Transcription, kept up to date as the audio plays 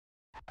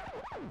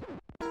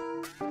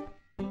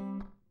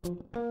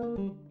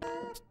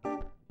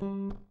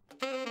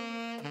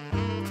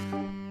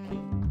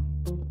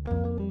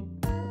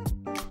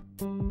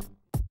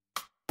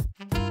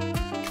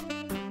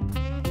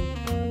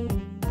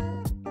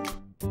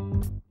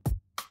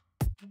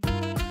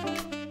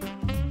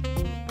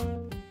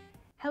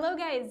Hello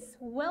guys,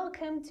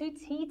 welcome to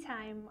Tea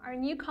Time, our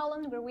new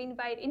column where we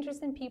invite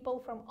interesting people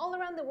from all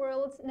around the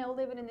world now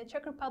living in the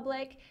Czech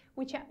Republic.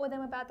 We chat with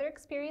them about their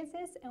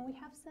experiences and we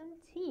have some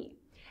tea.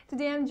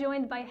 Today I'm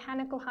joined by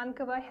Hana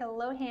Kulhánková.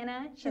 Hello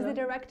Hana. She's the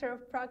director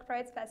of Prague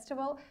Pride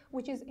Festival,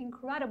 which is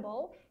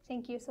incredible.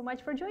 Thank you so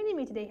much for joining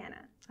me today,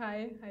 Hana.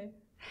 Hi.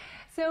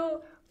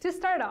 So to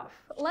start off,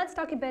 let's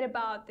talk a bit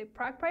about the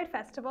Prague Pride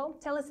Festival.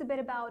 Tell us a bit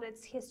about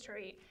its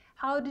history.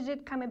 How did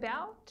it come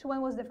about?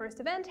 When was the first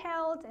event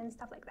held and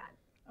stuff like that?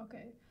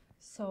 Okay,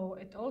 so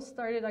it all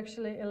started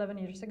actually 11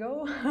 years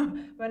ago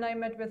when I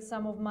met with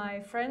some of my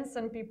friends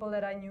and people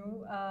that I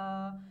knew.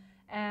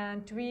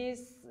 And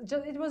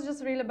it was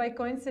just really by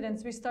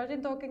coincidence. We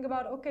started talking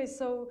about, okay,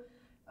 so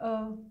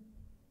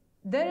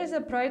there is a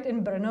pride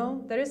in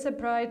Brno, there is a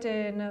pride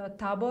in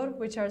Tábor,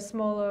 which are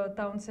smaller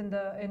towns in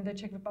the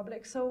Czech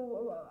Republic.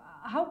 So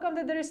how come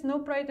that there is no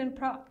pride in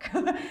Prague?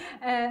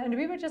 And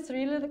we were just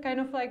really kind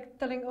of like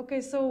telling,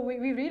 okay, so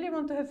we really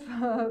want to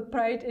have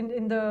pride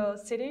in the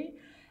city.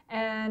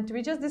 And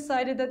we just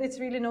decided that it's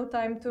really no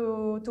time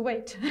to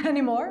wait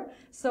anymore.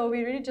 So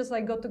we really just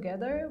like got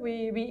together.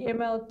 We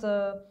emailed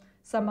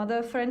some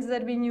other friends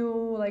that we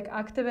knew, like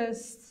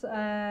activists,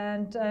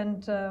 and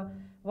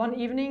one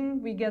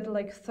evening we get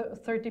like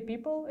 30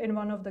 people in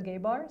one of the gay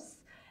bars.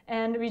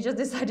 And we just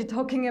decided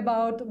talking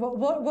about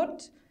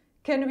what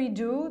can we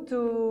do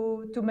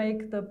to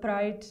make the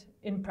Pride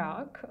in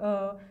Prague?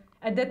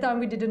 At that time,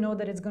 we didn't know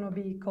that it's going to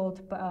be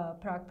called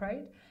Prague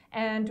Pride.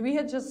 And we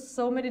had just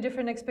so many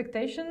different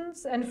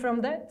expectations. And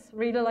from that,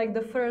 really like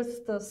the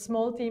first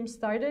small team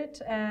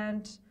started.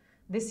 And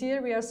this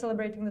year, we are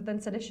celebrating the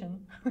 10th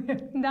edition.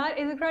 That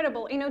is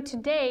incredible. You know,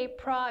 today,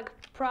 Prague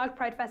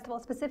Pride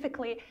Festival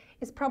specifically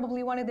is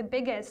probably one of the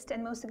biggest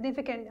and most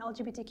significant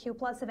LGBTQ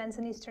plus events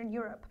in Eastern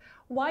Europe.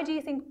 Why do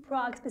you think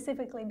Prague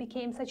specifically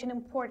became such an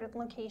important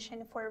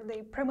location for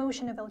the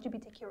promotion of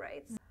LGBTQ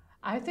rights?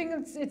 I think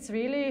it's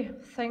really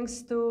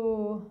thanks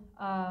to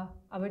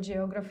our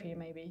geography,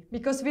 maybe.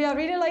 Because we are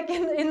really like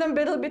in the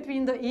middle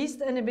between the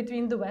East and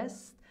between the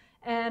West.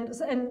 And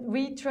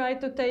we try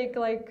to take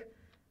like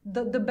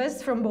the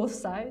best from both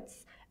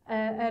sides.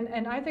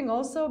 And I think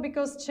also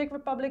because Czech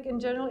Republic in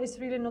general is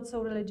really not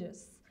so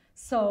religious.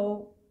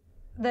 So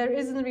there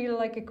isn't really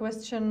like a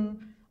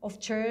question of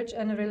church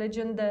and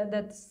religion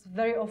that's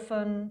very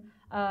often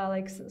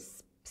like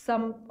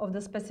some of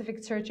the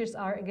specific churches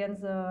are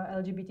against the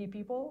LGBT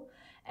people.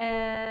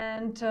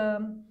 And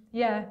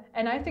yeah,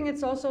 and I think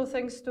it's also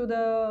thanks to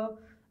the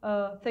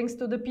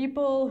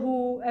people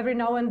who every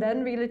now and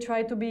then really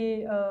try to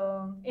be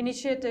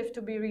initiative,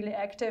 to be really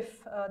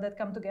active, that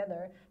come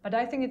together. But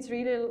I think it's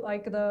really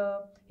like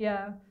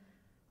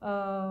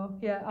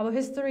our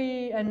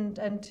history and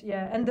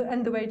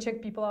the way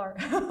Czech people are.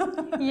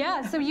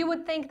 Yeah, so you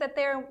would think that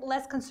they're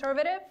less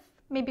conservative,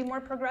 maybe more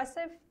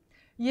progressive?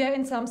 Yeah,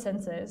 in some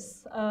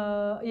senses.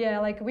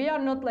 Like we are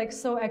not like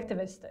so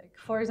activistic,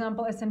 for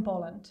example, as in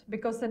Poland,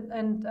 because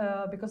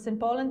in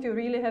Poland you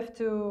really have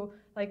to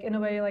like in a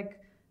way like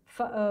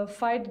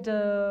fight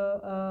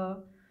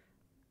the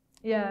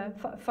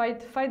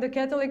fight the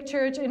Catholic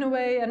Church in a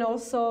way, and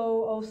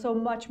also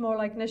much more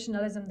like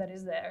nationalism that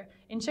is there.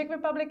 In Czech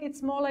Republic,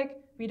 it's more like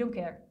we don't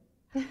care,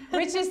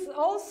 which is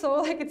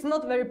also like it's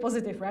not very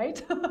positive,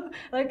 right?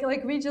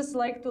 like we just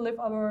like to live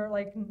our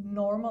like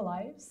normal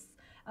lives.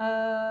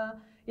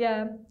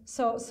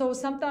 So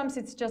sometimes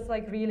it's just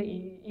like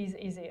really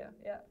easier.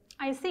 Yeah.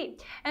 I see.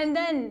 And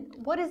then,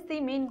 what is the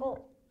main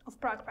goal of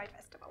Prague Pride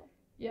Festival?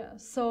 Yeah,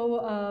 so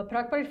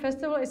Prague Pride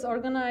Festival is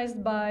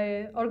organized by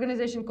an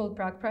organization called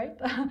Prague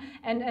Pride.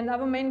 and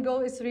our main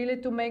goal is really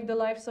to make the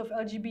lives of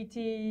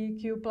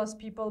LGBTQ plus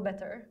people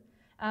better.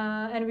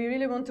 And we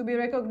really want to be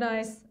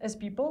recognized as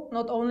people,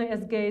 not only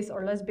as gays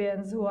or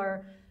lesbians who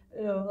are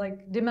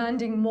like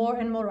demanding more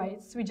and more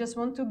rights. We just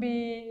want to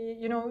be,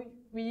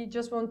 we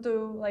just want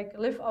to like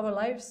live our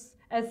lives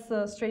as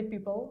straight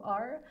people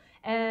are.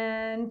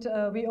 And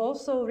we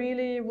also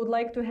really would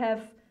like to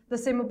have the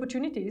same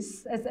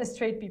opportunities as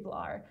straight people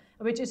are,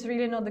 which is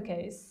really not the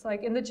case.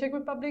 Like in the Czech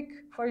Republic,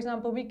 for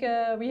example, we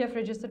have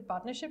registered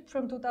partnership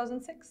from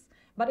 2006,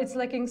 but it's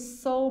lacking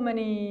so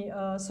many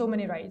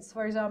rights.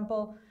 For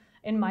example,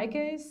 in my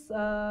case,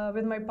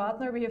 with my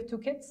partner, we have 2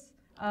 kids.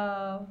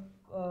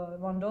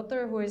 One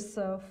daughter who is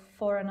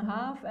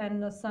 4.5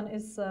 and a son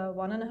is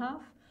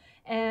 1.5.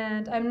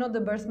 And I'm not the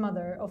birth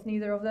mother of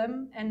neither of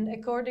them. And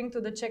according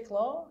to the Czech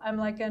law, I'm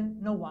like a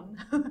no one.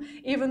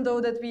 Even though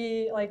that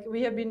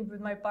we have been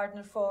with my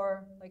partner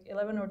for like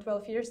 11 or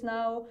 12 years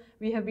now.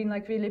 We have been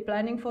like really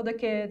planning for the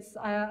kids.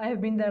 I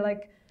have been there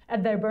like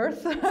at their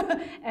birth.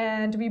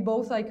 And we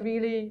both like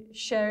really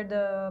share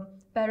the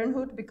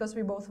parenthood because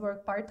we both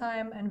work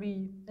part-time and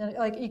we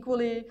like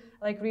equally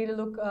like really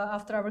look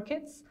after our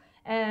kids.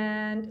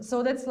 And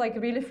so that's like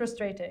really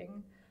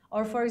frustrating.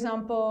 Or for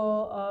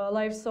example,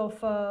 lives of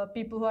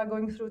people who are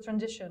going through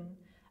transition.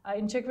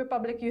 In Czech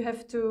Republic, you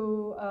have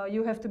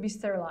to be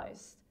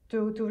sterilized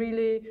to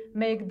really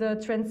make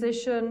the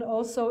transition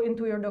also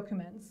into your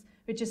documents,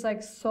 which is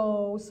like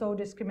so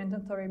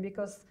discriminatory,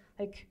 because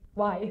like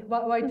why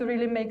to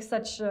really make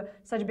such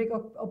big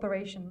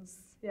operations?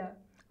 Yeah.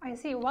 I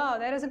see. Wow,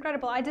 that is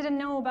incredible. I didn't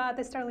know about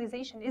the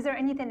sterilization. Is there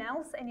anything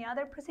else? Any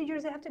other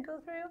procedures you have to go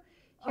through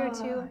here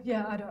too?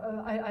 Yeah,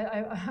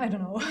 I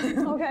don't know.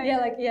 Okay.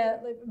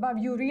 But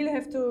you really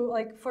have to,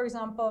 like, for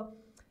example,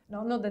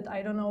 no, not that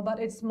I don't know, but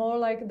it's more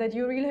like that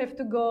you really have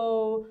to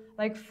go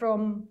like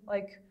from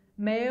like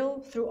male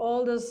through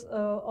all the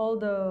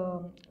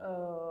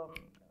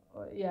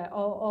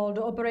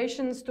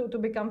operations to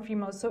become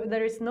female. So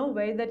there is no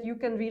way that you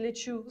can really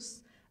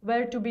choose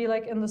where to be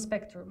like in the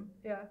spectrum.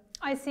 Yeah.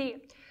 I see.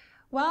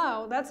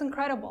 Wow, that's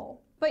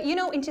incredible. But you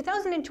know, in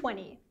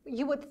 2020,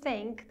 you would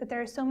think that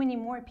there are so many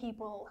more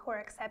people who are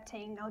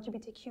accepting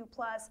LGBTQ+.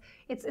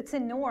 It's a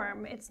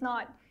norm.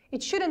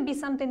 It shouldn't be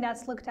something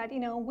that's looked at, you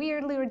know,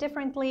 weirdly or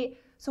differently.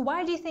 So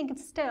why do you think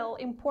it's still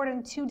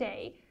important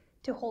today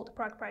to hold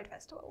Prague Pride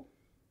Festival?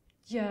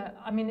 Yeah,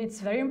 I mean, it's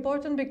very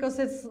important because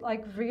it's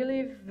like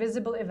really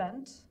visible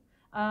event,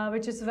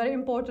 which is very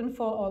important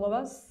for all of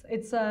us.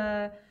 It's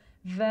a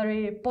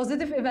very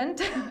positive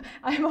event.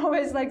 I'm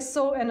always like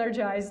so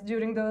energized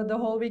during the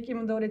whole week,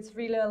 even though it's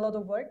really a lot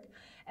of work.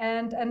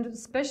 And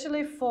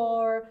especially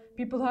for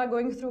people who are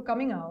going through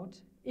coming out,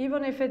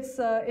 even if it's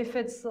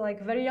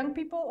like very young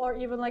people or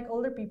even like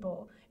older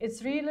people,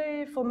 it's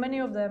really for many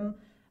of them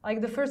like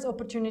the first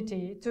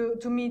opportunity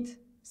to meet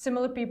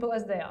similar people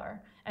as they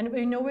are. And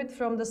we know it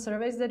from the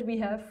surveys that we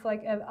have,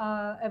 like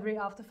every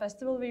after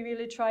festival, we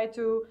really try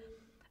to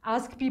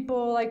ask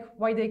people like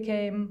why they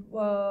came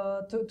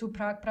to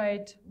Prague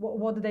Pride,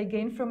 what did they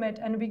gain from it,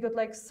 and we got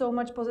like so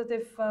much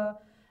positive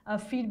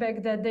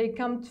feedback that they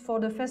come for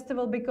the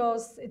festival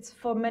because it's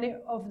for many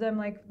of them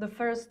like the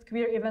first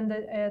queer event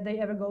that they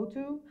ever go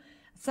to.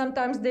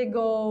 Sometimes they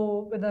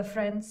go with their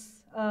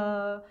friends,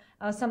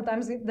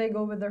 sometimes they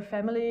go with their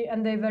family,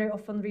 and they very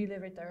often really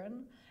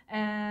return.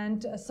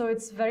 And so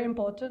it's very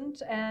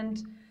important, and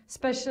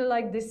especially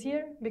like this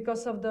year,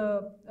 because of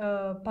the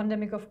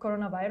pandemic of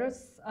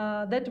coronavirus,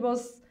 that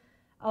was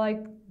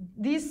like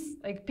these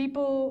like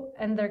people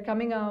and they're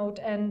coming out,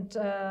 and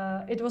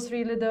it was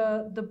really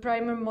the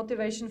primary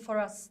motivation for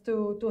us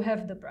to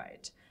have the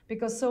Pride,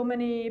 because so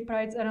many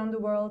Prides around the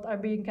world are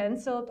being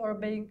cancelled or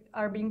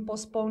are being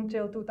postponed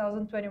till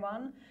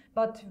 2021.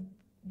 But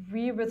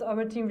we with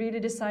our team really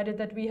decided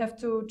that we have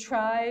to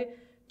try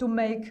to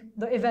make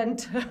the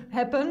event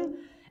happen.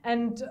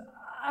 And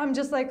I'm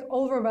just like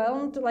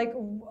overwhelmed. Like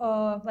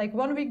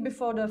 1 week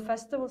before the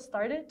festival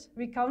started,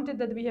 we counted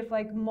that we have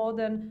like more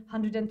than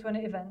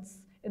 120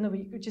 events in a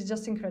week, which is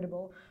just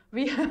incredible.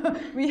 We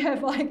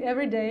have like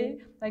every day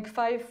like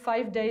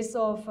five days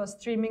of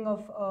streaming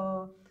of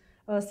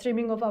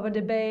our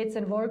debates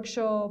and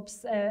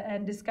workshops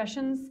and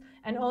discussions,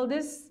 and all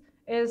this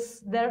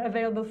is there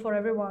available for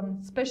everyone,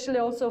 especially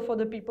also for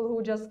the people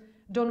who just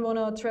don't want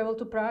to travel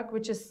to Prague,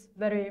 which is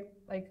very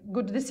like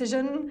good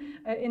decision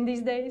in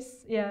these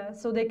days. Yeah,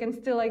 so they can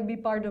still like be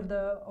part of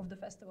the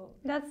festival.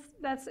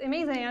 That's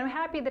amazing. I'm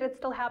happy that it's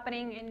still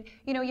happening, and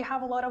you know, you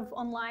have a lot of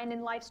online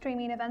and live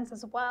streaming events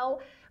as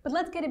well. But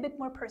let's get a bit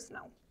more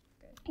personal.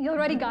 Okay. You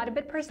already got a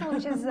bit personal,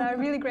 which is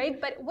really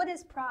great. But what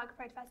does Prague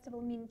Pride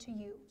Festival mean to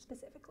you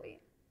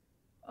specifically?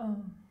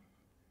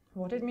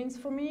 What it means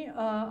for me,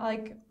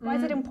 why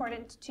is it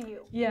important to you?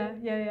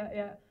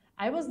 Yeah.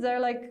 I was there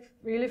like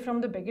really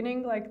from the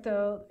beginning, like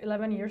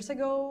 11 years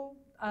ago.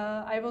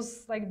 I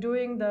was like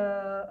doing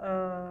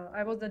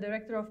I was the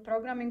director of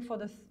programming for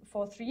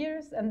 3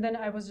 years, and then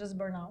I was just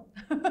burned out.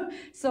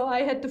 So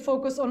I had to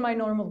focus on my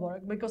normal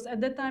work, because at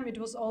that time it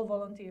was all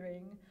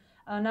volunteering.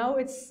 Now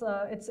it's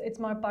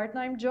my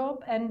part-time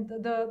job, and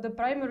the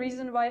primary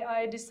reason why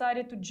I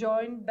decided to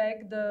join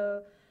back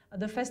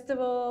the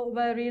festival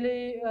were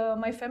really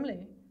my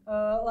family.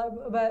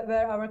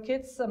 Where our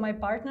kids, my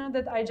partner,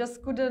 that I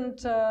just couldn't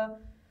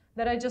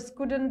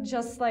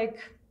just like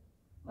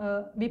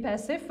be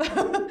passive.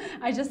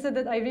 I just said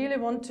that I really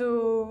want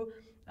to,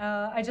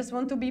 I just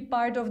want to be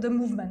part of the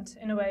movement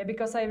in a way,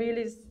 because I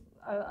really,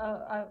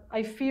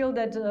 I feel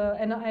that,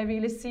 and I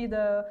really see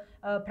the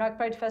Prague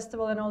Pride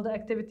Festival and all the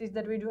activities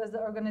that we do as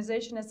the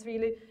organization as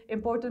really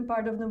important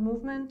part of the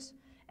movement.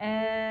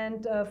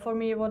 And for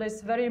me, what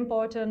is very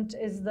important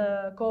is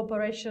the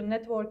cooperation,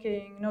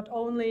 networking, not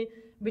only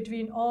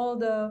between all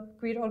the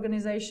queer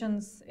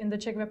organizations in the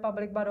Czech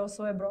Republic, but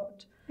also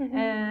abroad. Mm-hmm.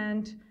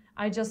 And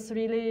I just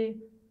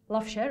really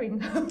love sharing.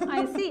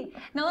 I see.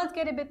 Now let's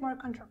get a bit more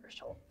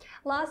controversial.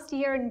 Last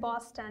year in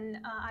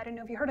Boston, I don't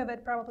know if you heard of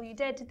it, probably you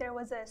did, there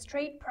was a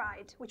straight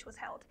pride which was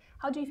held.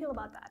 How do you feel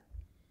about that?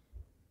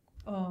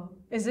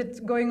 Is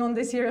it going on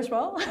this year as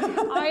well?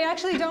 I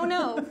actually don't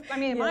know. I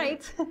mean, it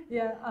might.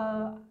 Yeah,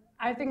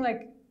 I think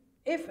like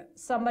if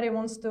somebody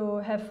wants to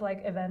have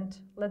like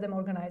event, let them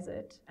organize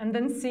it and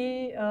then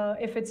see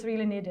if it's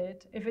really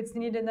needed. If it's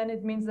needed, then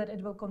it means that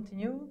it will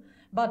continue.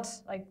 But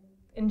like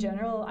in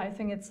general, I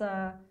think it's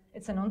a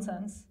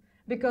nonsense,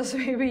 because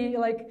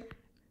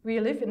we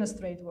live in a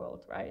straight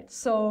world, right?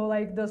 So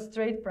like the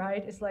straight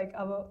pride is like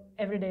our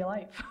everyday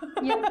life.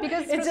 Yeah,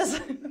 because it's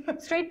just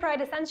straight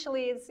pride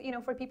essentially is, you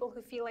know, for people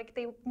who feel like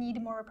they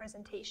need more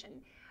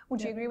representation.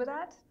 Would you agree with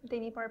that? They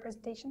need more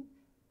representation?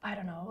 I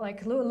don't know.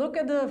 Like look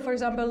at for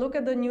example, look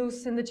at the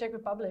news in the Czech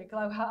Republic.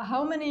 Like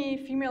how many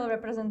female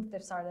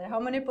representatives are there? How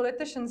many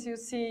politicians you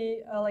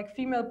see, like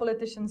female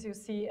politicians you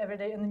see every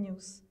day in the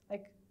news?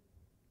 Like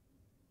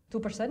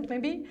 2%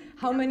 maybe.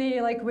 How many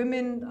like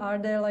women are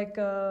there, like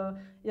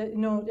you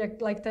know,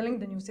 like telling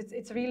the news?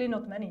 It's really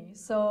not many.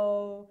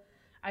 So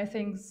I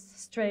think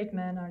straight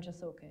men are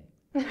just okay.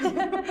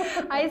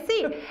 I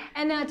see.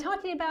 And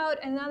talking about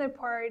another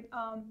part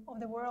of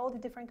the world, a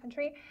different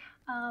country,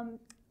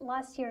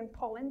 last year in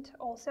Poland,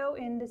 also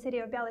in the city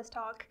of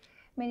Białystok,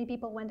 many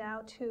people went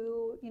out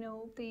to, you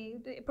know,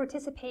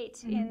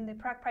 participate in the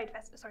Prague Pride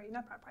Festival. Sorry,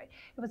 not Prague Pride.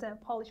 It was a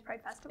Polish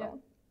Pride Festival. Yeah.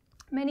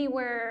 Many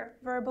were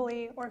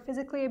verbally or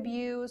physically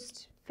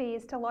abused,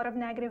 faced a lot of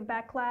negative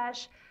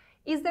backlash.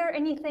 Is there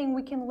anything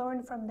we can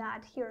learn from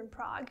that here in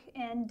Prague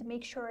and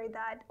make sure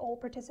that all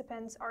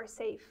participants are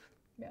safe?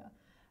 Yeah.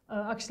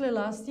 Actually,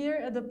 last year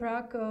at the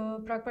Prague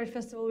Pride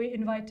Festival, we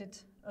invited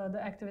the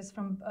activists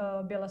from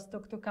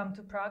Białystok to come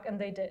to Prague, and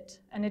they did.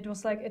 And it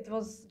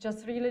was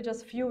just really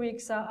just few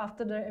weeks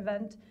after the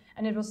event,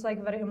 and it was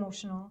like very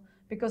emotional,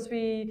 because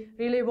we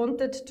really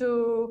wanted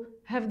to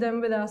have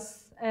them with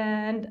us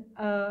and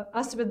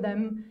us with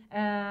them,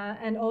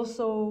 and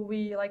also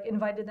we like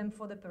invited them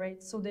for the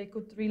parade, so they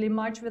could really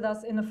march with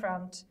us in the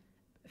front,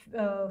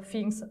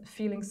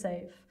 feeling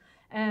safe.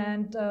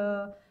 And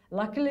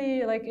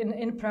luckily, like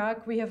in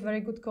Prague, we have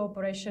very good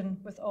cooperation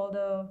with all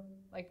the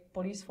like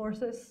police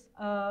forces.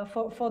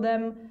 For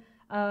them,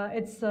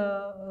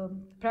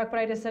 Prague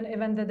Pride is an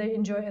event that they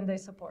enjoy and they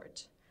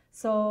support.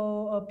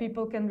 So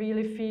people can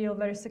really feel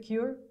very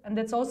secure, and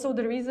that's also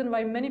the reason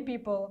why many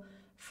people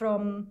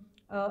from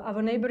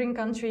our neighboring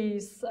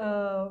countries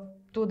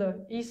to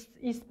the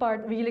east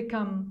part really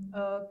come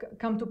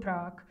to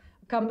Prague,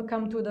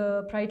 come to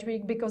the Pride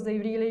Week, because they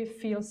really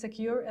feel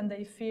secure and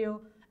they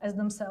feel as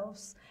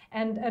themselves.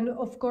 And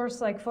of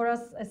course, like for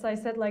us, as I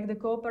said, like the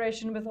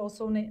cooperation with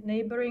also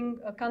neighboring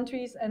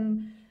countries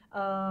and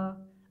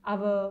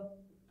our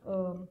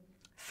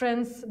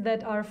friends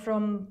that are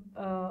from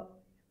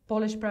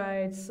Polish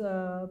prides,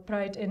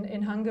 pride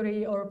in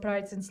Hungary or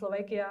prides in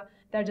Slovakia,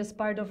 they're just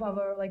part of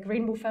our like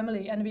rainbow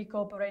family, and we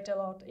cooperate a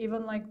lot.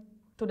 Even like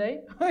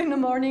today in the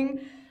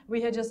morning,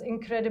 we had just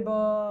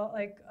incredible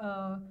like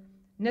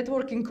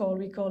networking call,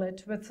 we call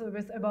it,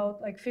 with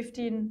about like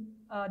 15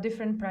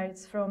 different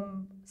prides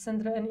from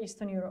Central and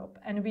Eastern Europe,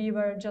 and we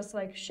were just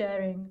like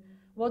sharing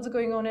what's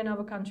going on in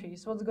our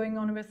countries, what's going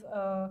on with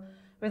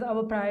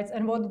our prides,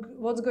 and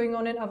what's going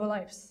on in our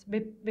lives.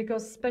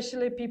 Because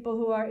especially people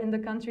who are in the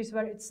countries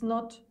where it's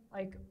not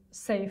like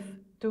safe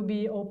to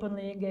be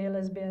openly gay,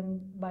 lesbian,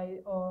 bi,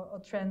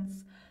 or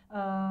trans,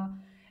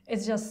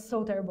 it's just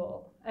so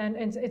terrible, and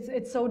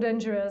it's so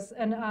dangerous.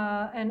 And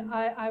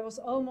I was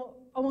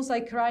almost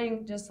like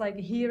crying, just like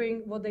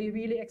hearing what they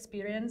really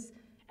experience.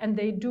 And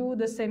they do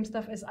the same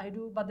stuff as I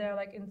do, but they're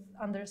like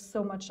under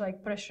so much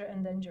like pressure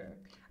and danger.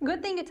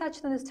 Good thing you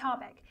touched on this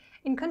topic.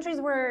 In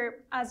countries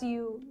where, as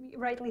you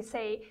rightly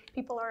say,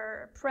 people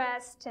are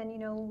oppressed and, you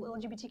know,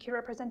 LGBTQ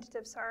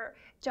representatives are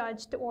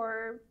judged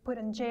or put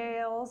in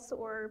jails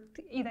or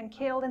even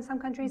killed in some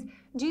countries,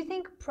 do you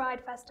think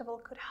Pride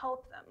Festival could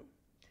help them?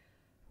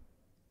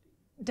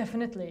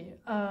 Definitely.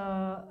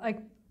 Like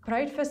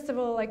Pride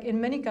Festival, like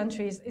in many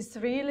countries, is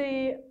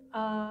really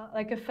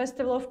like a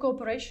festival of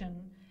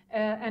cooperation.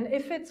 And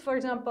if it's, for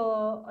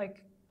example,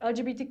 like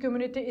LGBT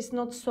community is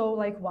not so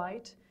like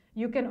wide,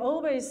 you can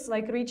always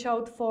like reach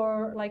out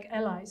for like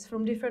allies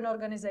from different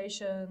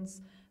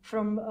organizations,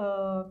 from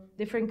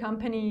different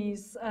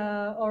companies,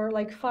 or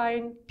like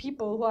find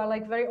people who are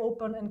like very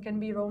open and can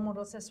be role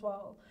models as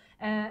well.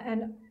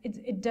 And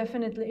it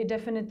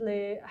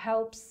definitely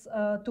helps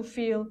to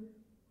feel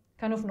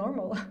kind of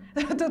normal,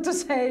 to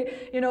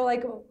say, you know,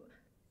 like,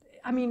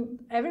 I mean,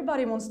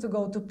 everybody wants to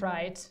go to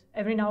Pride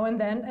every now and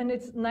then, and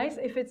it's nice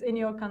if it's in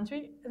your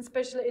country,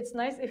 especially it's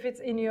nice if it's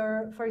in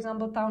your, for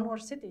example, town or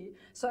city.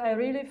 So I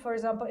really, for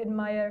example,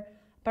 admire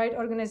Pride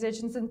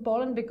organizations in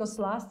Poland, because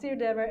last year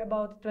there were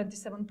about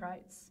 27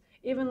 Prides.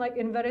 Even like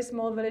in very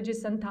small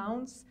villages and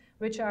towns,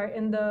 which are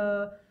in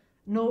the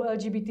no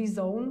LGBT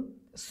zone,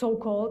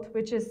 so-called,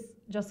 which is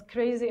just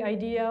crazy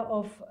idea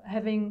of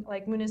having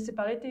like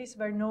municipalities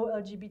where no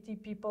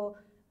LGBT people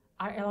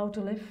are allowed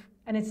to live.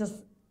 And it's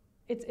just,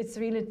 it's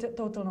really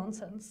total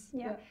nonsense.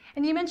 Yeah.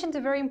 And you mentioned a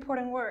very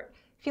important word,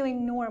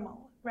 feeling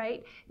normal,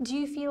 right? Do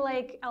you feel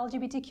like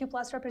LGBTQ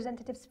plus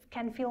representatives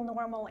can feel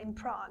normal in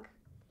Prague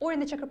or in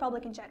the Czech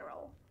Republic in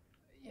general?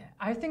 Yeah,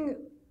 I think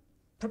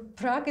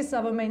Prague is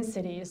our main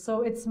city,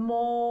 so it's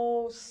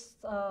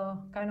most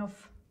kind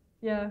of,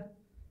 yeah,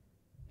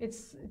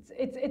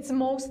 it's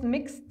most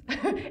mixed,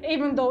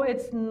 even though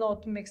it's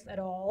not mixed at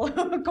all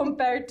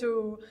compared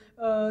to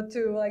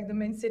like the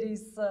main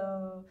cities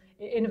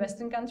in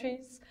Western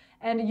countries.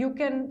 And you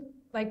can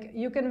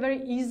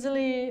very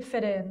easily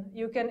fit in.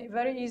 You can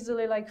very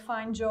easily like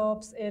find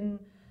jobs in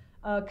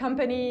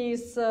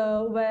companies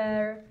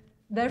where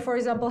they, for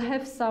example,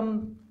 have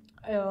some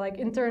like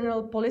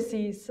internal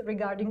policies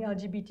regarding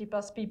LGBT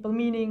plus people,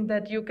 meaning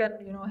that you can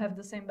have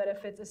the same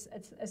benefits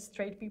as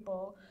straight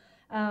people.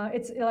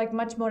 It's like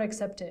much more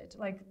accepted.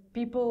 Like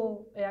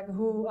people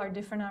who are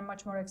different are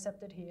much more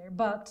accepted here.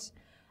 But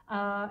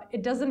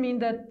it doesn't mean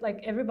that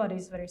like everybody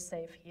is very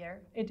safe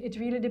here. It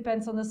really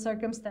depends on the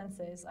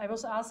circumstances. I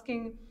was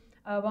asking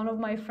one of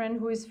my friends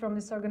who is from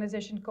this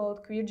organization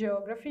called Queer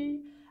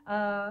Geography,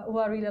 who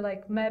are really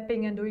like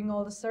mapping and doing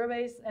all the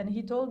surveys, and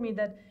he told me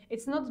that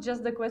it's not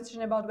just the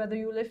question about whether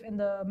you live in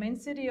the main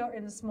city or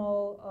in a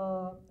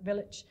small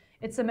village.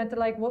 It's a matter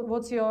like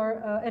what's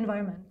your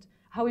environment,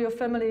 how your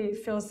family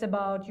feels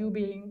about you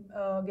being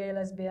gay,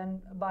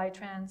 lesbian, bi,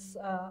 trans,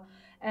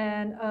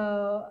 and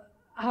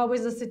how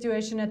is the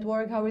situation at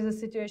work, how is the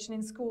situation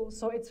in school.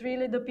 So it's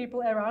really the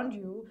people around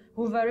you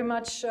who very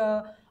much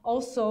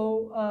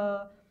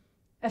also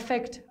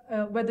affect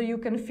whether you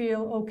can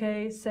feel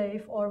okay,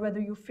 safe, or whether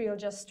you feel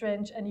just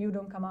strange and you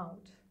don't come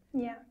out.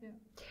 Yeah.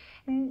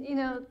 And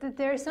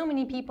there are so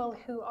many people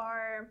who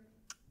are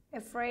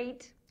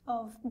afraid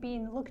of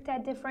being looked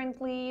at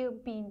differently,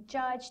 being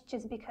judged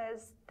just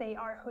because they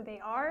are who they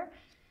are.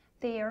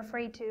 They are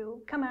afraid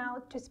to come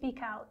out, to speak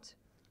out.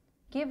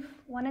 Give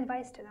one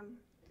advice to them.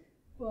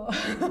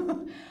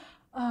 Well,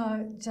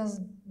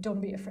 just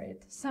don't be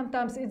afraid.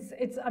 Sometimes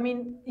I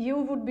mean, you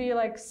would be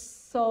like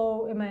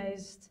so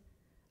amazed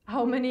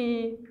how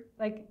many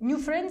like new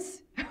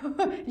friends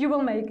you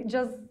will make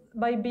just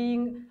by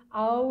being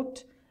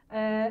out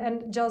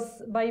and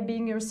just by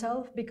being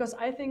yourself. Because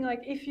I think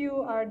like if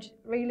you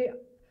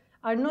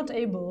are not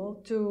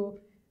able to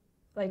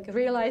like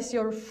realize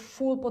your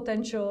full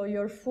potential,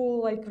 your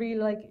full like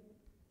really like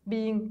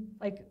being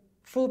like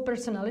full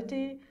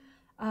personality,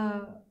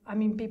 I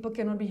mean, people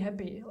cannot be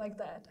happy like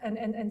that. And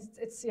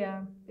it's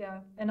yeah.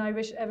 And I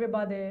wish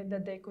everybody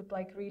that they could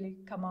like really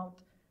come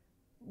out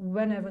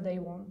whenever they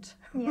want.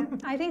 Yeah,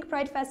 I think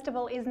Pride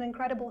Festival is an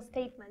incredible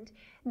statement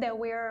that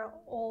we're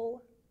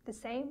all the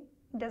same.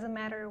 It doesn't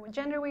matter what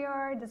gender we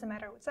are, it doesn't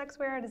matter what sex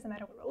we are, it doesn't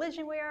matter what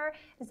religion we are,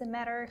 it doesn't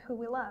matter who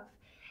we love.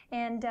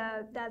 And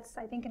that's,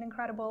 I think, an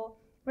incredible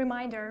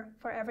reminder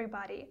for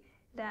everybody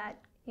that,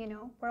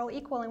 we're all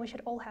equal and we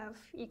should all have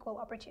equal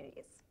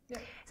opportunities. Yeah.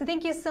 So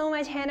thank you so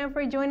much, Hana,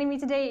 for joining me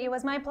today. It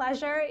was my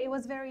pleasure. It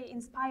was very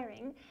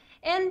inspiring.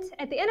 And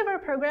at the end of our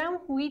program,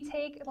 we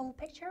take a little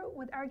picture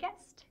with our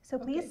guest. So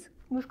please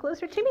move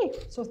closer to me.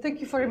 So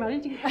thank you for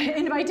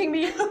inviting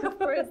me. Of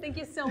course, thank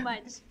you so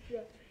much.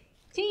 Yeah.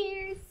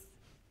 Cheers.